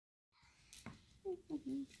What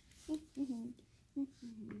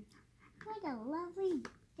a lovely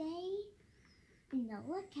day in the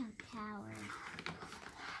lookout tower.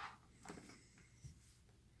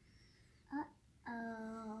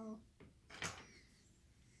 Uh-oh.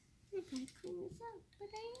 I gotta clean this up, but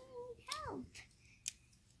I need help.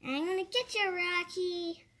 I'm gonna get you,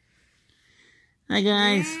 Rocky. Hi,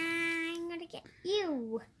 guys. I'm gonna get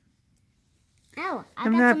you. Oh,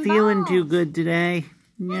 I'm not feeling too good today.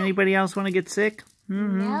 Anybody else want to get sick?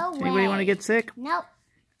 No way. Anybody want to get sick? Nope.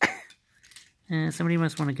 Somebody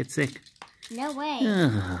must want to get sick. No way.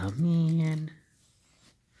 Oh, man.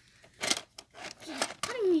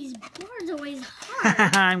 Putting these boards away is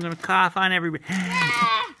hard. I'm going to cough on everybody.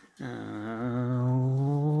 Oh.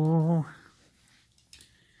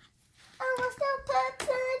 Oh, we'll still put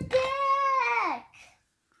on the deck.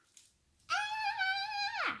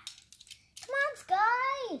 Ah! Come on,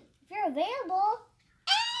 Sky. If you're available.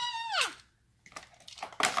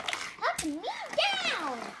 Up me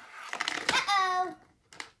down. Uh-oh.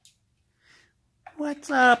 What's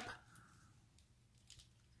up?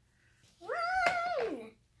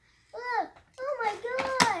 Run! Look. Oh my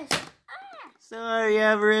gosh. Ah! Sorry,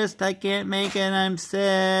 Everest. I can't make it. I'm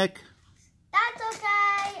sick. That's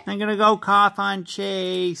okay. I'm going to go cough on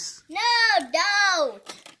Chase. No, don't.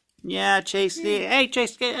 Yeah, Chase. Hey,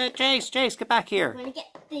 Chase, Chase, get back here. I'm gonna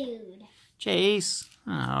get food. Chase.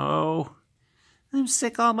 Oh. I'm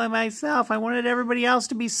sick all by myself. I wanted everybody else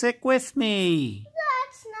to be sick with me.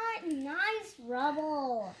 That's not nice,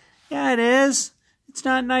 Rubble. Yeah, it is. It's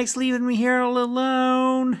not nice leaving me here all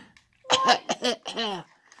alone.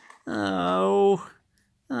 Oh.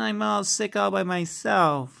 I'm all sick all by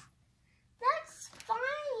myself. That's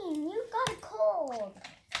fine. You got a cold.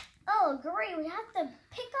 Oh, great. We have to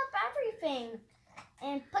pick up everything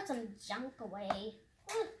and put some junk away.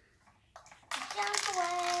 Junk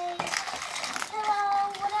away.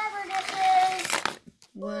 Hello, whatever this is.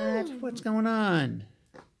 What? What's going on?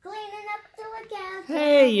 Cleaning up the lookout tower.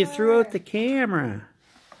 Hey, you threw out the camera.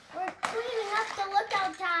 We're cleaning up the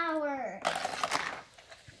lookout tower.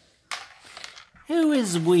 Who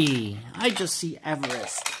is we? I just see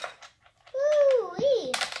Everest.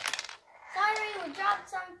 Ooh-wee. Sorry, we dropped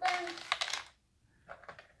something.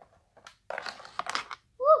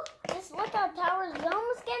 Woo, this lookout tower is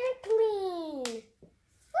almost getting clean.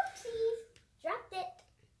 Whoopsies, dropped it.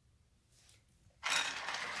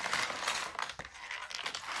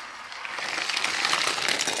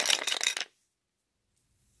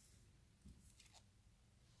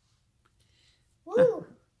 Woo,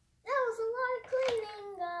 that was a lot of cleaning,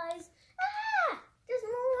 guys. Ah, there's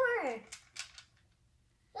more.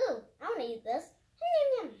 Ooh, I want to eat this.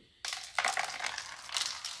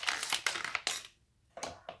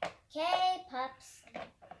 Okay, pups.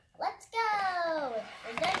 Let's go.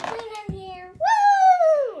 We're done cleaning here.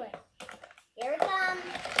 Woo! Here it comes.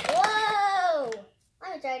 Whoa! Let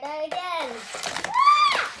me try that again.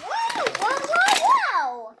 Ah! Whoa! Whoa! Whoa!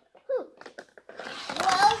 Whoa! Whew.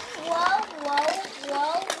 Whoa! Whoa! Whoa!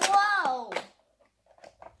 Whoa! Whoa!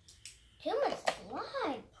 Too much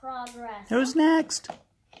slide progress. Who's next?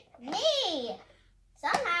 Me!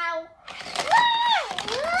 Somehow.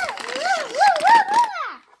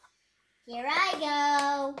 Here I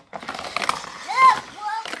go. Whoa,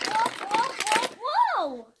 whoa, whoa,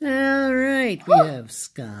 whoa, whoa. All right, we have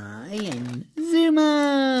Sky and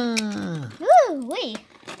Zuma. Ooh, wait.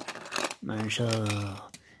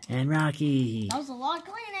 Marshall and Rocky. That was a lot of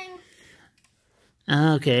cleaning.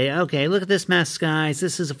 Okay, look at this mess, guys.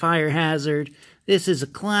 This is a fire hazard. This is a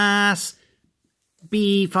Class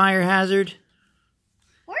B fire hazard.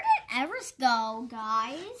 Where did Everest go,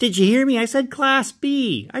 guys? Did you hear me? I said Class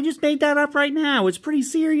B. I just made that up right now. It's pretty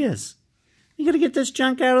serious. You gotta get this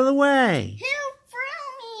junk out of the way. Who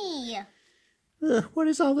threw me? Ugh, what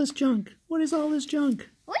is all this junk? What is all this junk?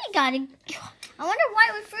 We gotta... I wonder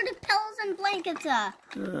why we threw the pillows and blankets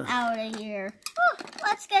out of here. Whew,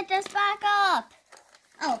 let's get this back up.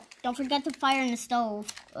 Oh, don't forget to fire in the stove.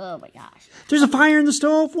 Oh my gosh. There's a fire in the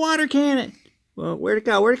stove. Water cannon. Well, where'd it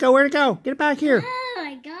go? Where'd it go? Where'd it go? Get it back here. Oh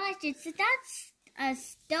my gosh, that's a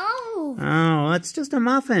stove. Oh, that's just a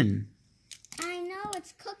muffin. I know,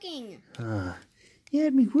 it's cooking. You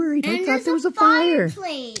had me worried. I And thought there was a fire. fire.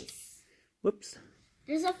 Fireplace. Whoops.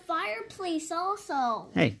 There's a fireplace also.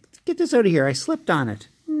 Hey, get this out of here. I slipped on it.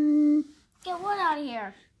 Get what out of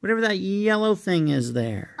here? Whatever that yellow thing is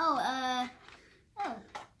there. Oh,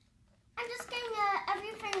 I'm just getting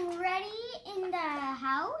everything ready in the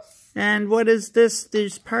house. And what is this?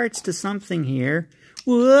 There's parts to something here.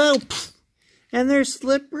 Whoa! And they're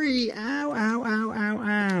slippery. Ow, ow, ow, ow,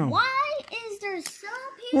 ow. Why is there soap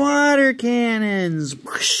here? Water cannons.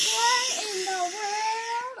 What in the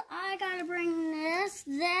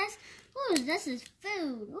Ooh, this is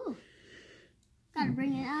food. Ooh. Gotta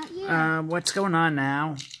bring it out here. What's going on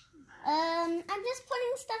now? I'm just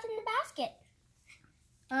putting stuff in the basket.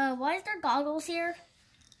 Why is there goggles here?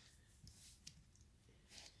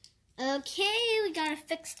 Okay, we gotta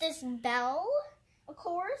fix this bell, of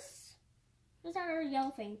course. What's that other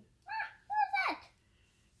yellow thing? What is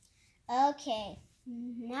that? Okay,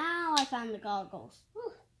 now I found the goggles.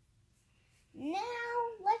 Whew. Now,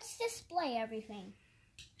 let's display everything.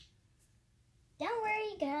 Don't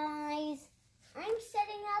worry, guys. I'm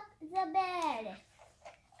setting up the bed.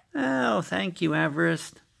 Oh, thank you,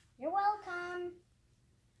 Everest. You're welcome.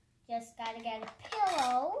 Just gotta get a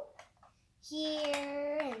pillow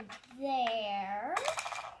here and there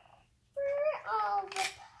for all the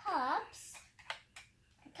pups.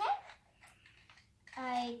 Okay?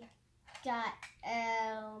 I got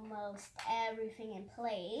almost everything in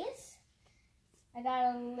place. I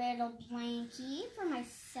got a little blankie for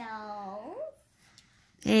myself.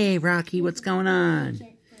 Hey, Rocky, what's going on?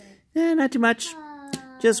 Not too much.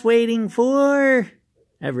 Just waiting for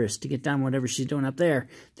Everest to get done whatever she's doing up there.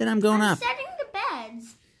 Then I'm going up. Setting the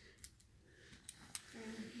beds.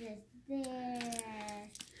 And this there.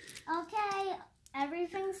 Okay,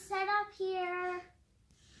 everything's set up here.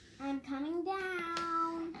 I'm coming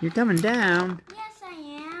down. You're coming down? Yes, I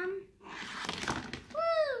am.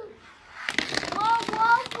 Woo! Whoa,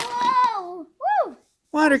 whoa, whoa! Woo!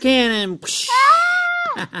 Water cannon! Ah!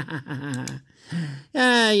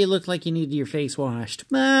 You look like you needed your face washed.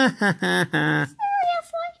 Seriously?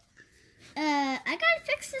 I gotta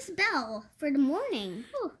fix this bell for the morning.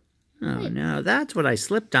 Whew. Oh no, that's what I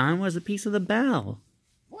slipped on was a piece of the bell.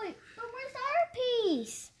 Wait, but where's the other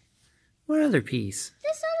piece? What other piece?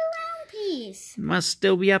 This other round piece. It must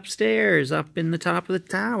still be upstairs, up in the top of the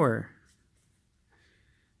tower.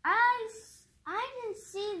 I didn't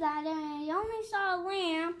see that, and I only saw a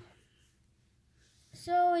lamp.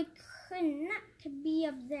 So it could not be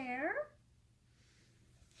up there.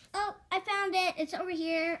 Oh, I found it. It's over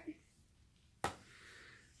here.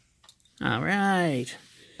 All right.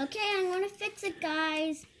 Okay, I'm going to fix it,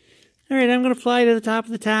 guys. All right, I'm going to fly to the top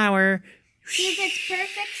of the tower. See if it's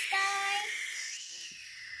perfect, Sky?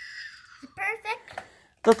 Is it perfect?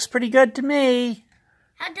 Looks pretty good to me.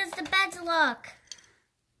 How does the beds look?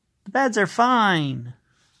 The beds are fine.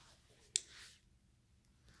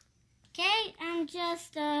 Okay, I'm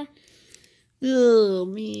just, Oh,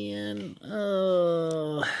 man.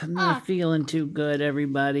 Oh, I'm not feeling too good,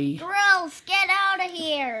 everybody. Gross, get out of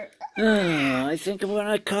here. Oh, I think I'm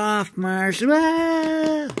gonna cough, Marsh.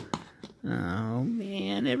 Ah! Oh,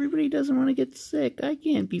 man, everybody doesn't want to get sick. I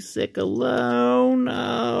can't be sick alone.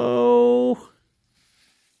 No.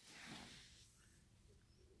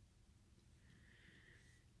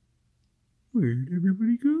 Where'd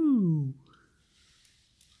everybody go?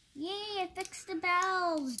 Yay, I fixed the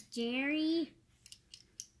bells, Jerry.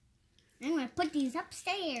 I'm going to put these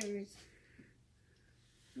upstairs.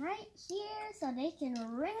 Right here so they can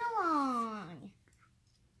ring along.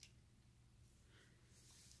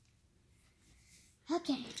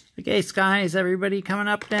 Okay. Okay, Sky, is everybody coming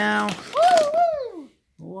up now? Woo!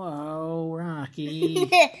 Whoa, Rocky.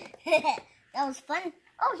 That was fun.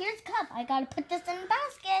 Oh, here's a cup. I gotta put this in the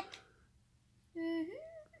basket.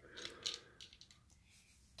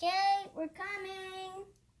 Okay, we're coming.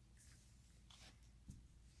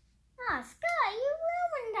 Ah, Sky, you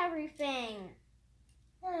ruined everything.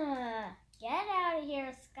 Get out of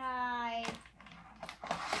here, Sky.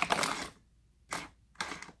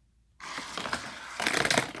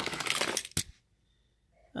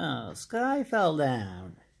 Oh, Sky fell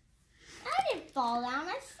down. I didn't fall down,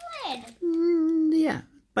 I slid. Yeah,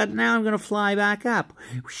 but now I'm going to fly back up. But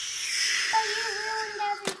you ruined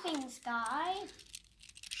everything, Sky.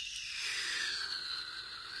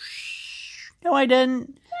 No, I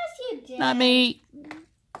didn't. Yes, you did. Not me.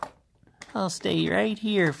 I'll stay right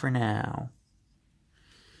here for now.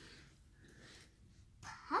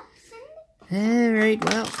 Pups All right,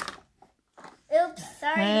 well. Oops,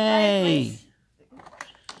 sorry. Hey.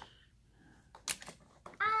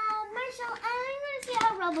 Marshall, I'm going to see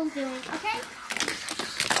how Rubble's doing, okay?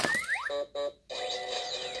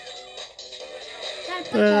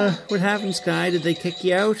 What happened, Sky? Did they kick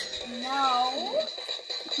you out? No. I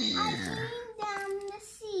came down to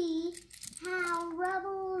see how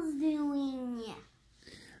Rubble's doing.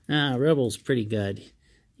 Ah, Rebel's pretty good.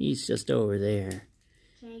 He's just over there.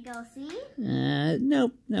 Can you go see?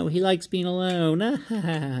 Nope. No, he likes being alone. Are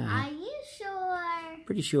you sure?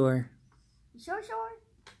 Pretty sure. Sure?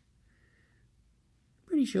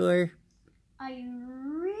 Pretty sure. Are you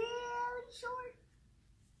really sure?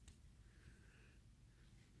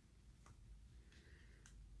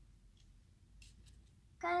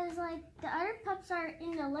 Because, like, the other pups are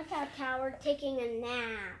in the lookout tower taking a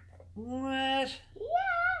nap. What?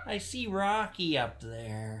 Yeah. I see Rocky up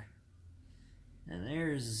there. And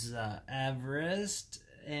there's Everest.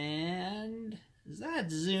 And is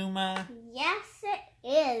that Zuma? Yes, it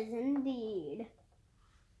is indeed.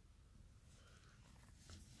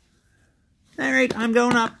 All right, I'm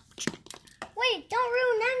going up. Wait, don't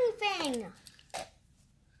ruin anything.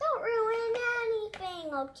 Don't ruin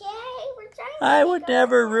anything, okay? We're trying to I would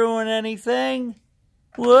never ruin anything.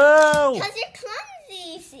 Whoa! Because you're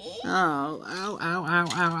clumsy, see? Oh, ow, ow, ow,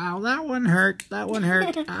 ow, ow. That one hurt. That one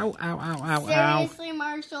hurt. Ow, ow, ow, ow, ow. Seriously,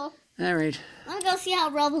 Marshall? All right. Let's go see how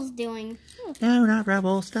Rubble's doing. No, not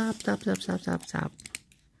Rebel. Stop, stop, stop, stop, stop, stop.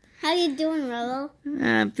 How you doing, Rubble?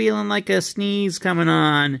 I'm feeling like a sneeze coming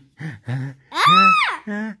on.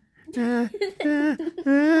 Ah!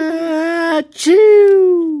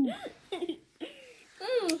 Achoo!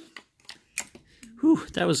 Whew,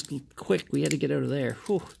 that was quick. We had to get out of there.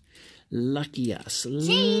 Whew. Lucky us.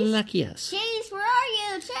 Chase! Lucky us. Chase, where are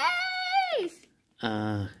you?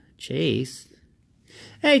 Chase! Chase?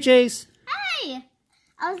 Hey, Chase. Hey!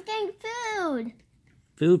 I was getting food.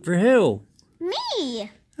 Food for who?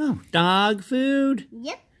 Me! Oh, dog food?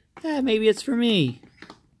 Yep. Maybe it's for me.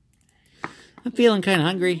 I'm feeling kind of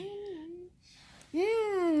hungry.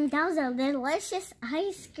 That was a delicious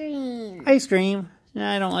ice cream. Ice cream? No,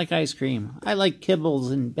 I don't like ice cream. I like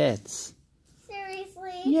kibbles and bits.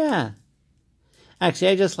 Seriously? Yeah. Actually,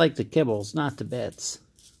 I just like the kibbles, not the bits.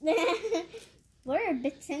 What are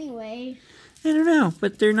bits anyway? I don't know,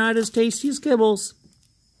 but they're not as tasty as kibbles.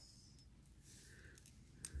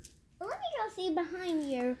 Let me go see behind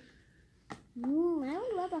you. I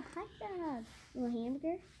would love a hot dog. A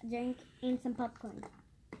hamburger, a drink, and some popcorn.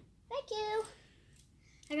 Thank you.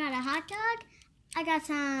 I got a hot dog. I got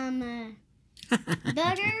some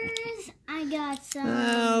burgers. I got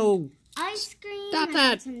some ice cream. Stop I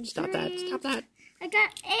that. got some Stop that. drinks. Stop that. I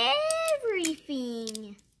got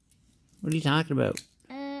everything. What are you talking about?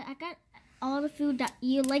 I got all the food that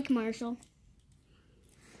you like, Marshall.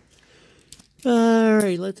 All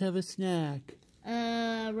right, let's have a snack.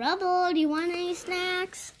 Rubble, do you want any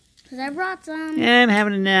snacks? Because I brought some. Yeah, I'm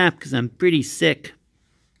having a nap because I'm pretty sick.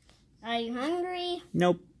 Are you hungry?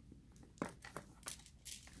 Nope.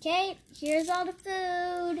 Okay, here's all the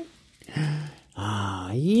food.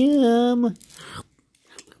 Ah, yum.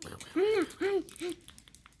 Dive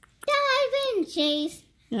in, Chase.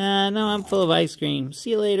 No, I'm full of ice cream. See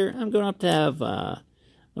you later. I'm going up to have a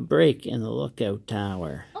break in the lookout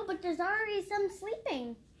tower. Oh, but there's already some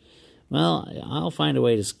sleeping. Well, I'll find a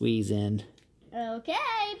way to squeeze in. Okay,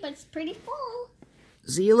 but it's pretty full.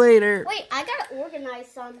 See you later. Wait, I gotta organize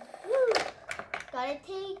some. Woo. Gotta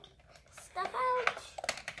take stuff out.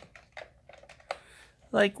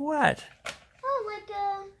 Like what?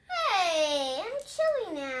 Oh, hey, I'm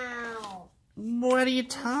chilly now. What are you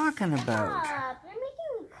talking about? Stop, you're making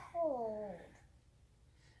me cold.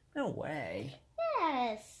 No way.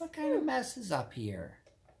 Yes. What kind of mess is up here?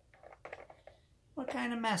 What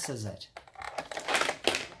kind of mess is it?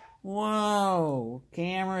 Whoa,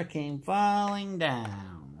 camera came falling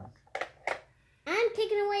down. I'm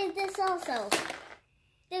taking away this also.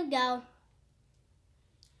 There we go.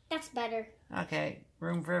 That's better. Okay,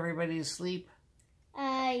 room for everybody to sleep?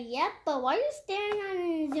 Yep, but why are you staring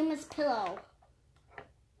on Zuma's pillow?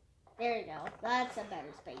 There you go. That's a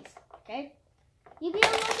better space. Okay? You be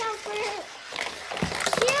on the lookout for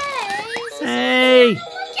Chase! Hey!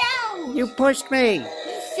 Look out! You pushed me! Sorry!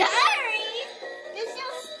 There's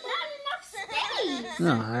just not enough space!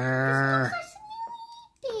 Arr. Just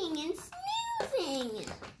sleeping and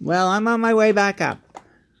snoozing! Well, I'm on my way back up.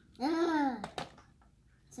 Ugh.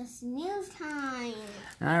 It's a snooze time.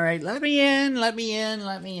 All right, let me in, let me in,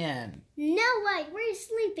 let me in. No way, we're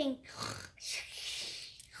sleeping.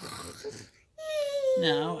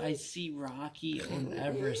 No, I see Rocky and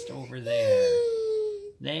Everest over there.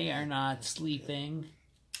 They are not sleeping.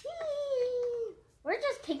 We're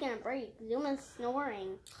just taking a break. Zuma's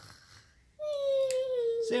snoring.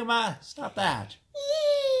 Zuma, stop that.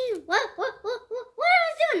 What are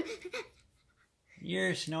you doing?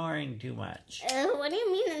 You're snoring too much. What do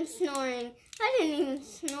you mean I'm snoring? I didn't even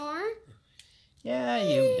snore. Yeah,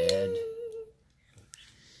 you did.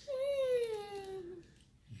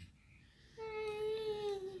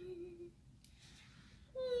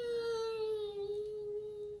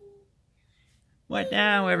 What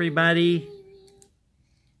now, everybody?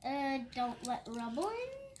 Don't let Rubble in?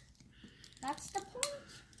 That's the point?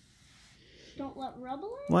 Don't let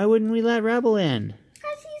Rubble in? Why wouldn't we let Rebel in?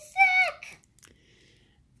 Because he's sick!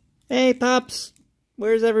 Hey, pups.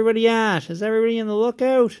 Where's everybody at? Is everybody in the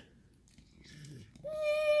lookout?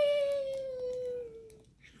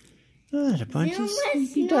 What a bunch of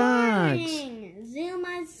sleepy dogs.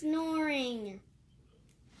 Zuma's snoring.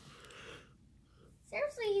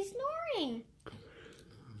 Seriously, he's snoring.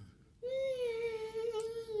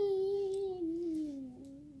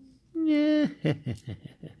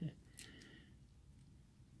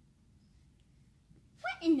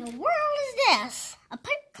 What in the world is this? A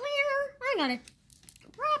pipe cleaner? I gotta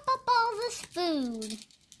wrap up all this food.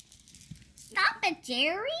 Stop it,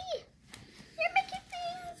 Jerry. You're making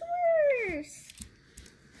things worse.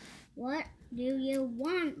 What do you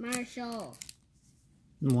want, Marshall?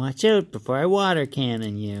 Watch out before I water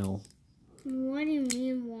cannon you. What do you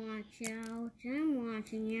mean, watch out? I'm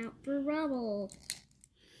watching out for Rubble.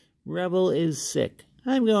 Rebel is sick.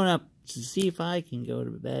 I'm going up to see if I can go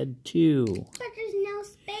to bed too. But there's no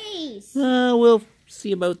space. We'll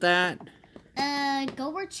see about that.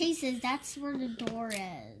 Go where Chase is. That's where the door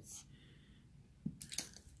is.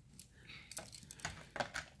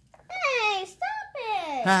 Hey, stop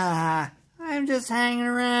it! I'm just hanging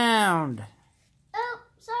around. Oh,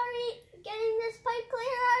 sorry. Getting this pipe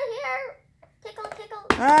cleaner out of here. Tickle, tickle.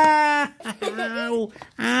 Ow,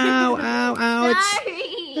 ow, ow, ow.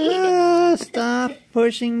 Sorry. Stop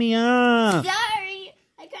pushing me off. Sorry.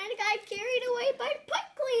 I kind of got carried away by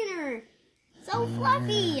pipe cleaner. So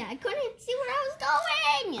fluffy. I couldn't see where I was going.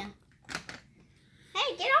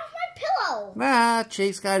 Hey, get off my pillow.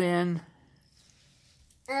 Chase got in.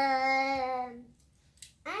 I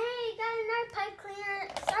got another pipe cleaner.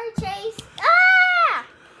 Sorry, Chase.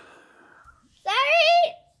 Sorry.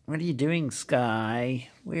 What are you doing, Sky?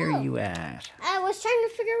 Where are you at? I was trying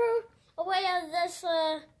to figure out a way out of this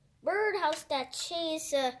birdhouse that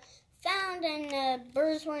Chase found, and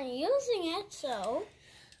birds weren't using it, so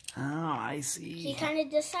Oh, I see. he kind of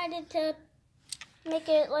decided to make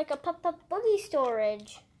it like a pop-up boogie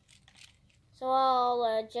storage. So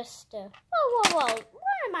I'll just... Whoa. What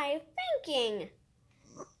am I thinking?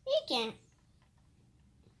 He can't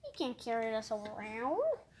carry this around.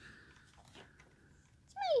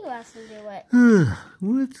 It's me who has to do it.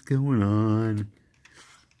 What's going on?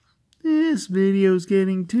 This video's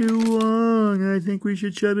getting too long. I think we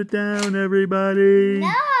should shut it down, everybody.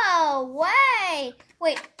 No way!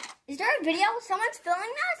 Wait, is there a video? Someone's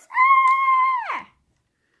filming us?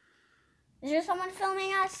 Is there someone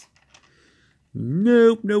filming us?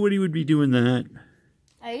 Nope, nobody would be doing that.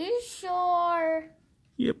 Are you sure?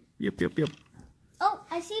 Yep. Oh,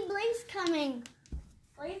 I see Blaze coming.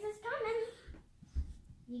 Blaze is coming.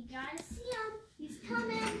 You gotta see him. He's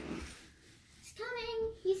coming.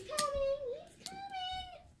 He's coming.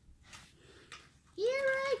 Here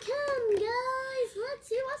I come, guys. Let's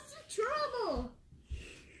see what's the trouble.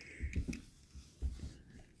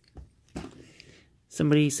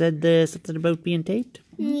 Somebody said something about being taped?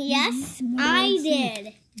 Yes, I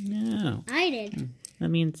did. No. I did. That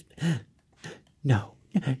means... No.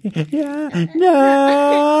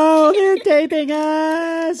 No! They're taping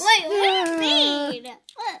us! Wait, what do you mean?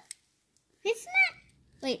 What? It's not...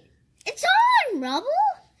 Wait, it's on, Rubble.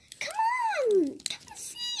 Come on. Come and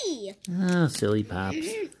see. Oh, silly pops.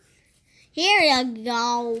 Here you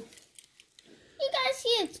go. You guys see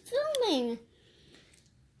it's filming.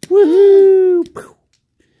 Woohoo!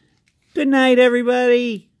 Good night,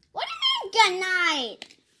 everybody. What do you mean, good night?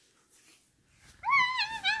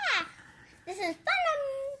 This is fun.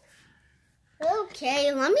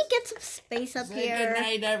 Okay, let me get some space up here. Good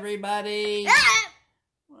night, everybody. Ah!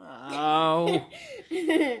 Oh.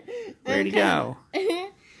 Where'd he go? Hi.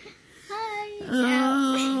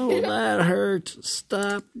 Oh, that hurts.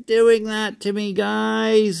 Stop doing that to me,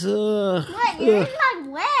 guys. What? You're in my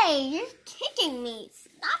way. You're kicking me.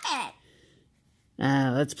 Stop it.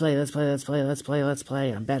 Let's play.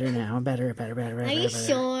 I'm better now. I'm better. Are you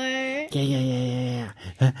sure? Yeah.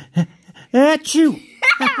 Achoo!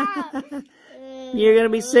 You're gonna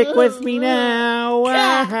be sick with me now.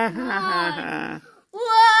 Why?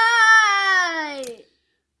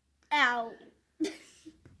 Ow.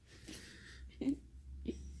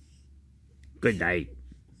 Good night.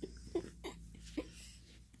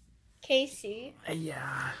 Casey.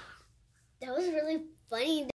 Yeah. That was really funny.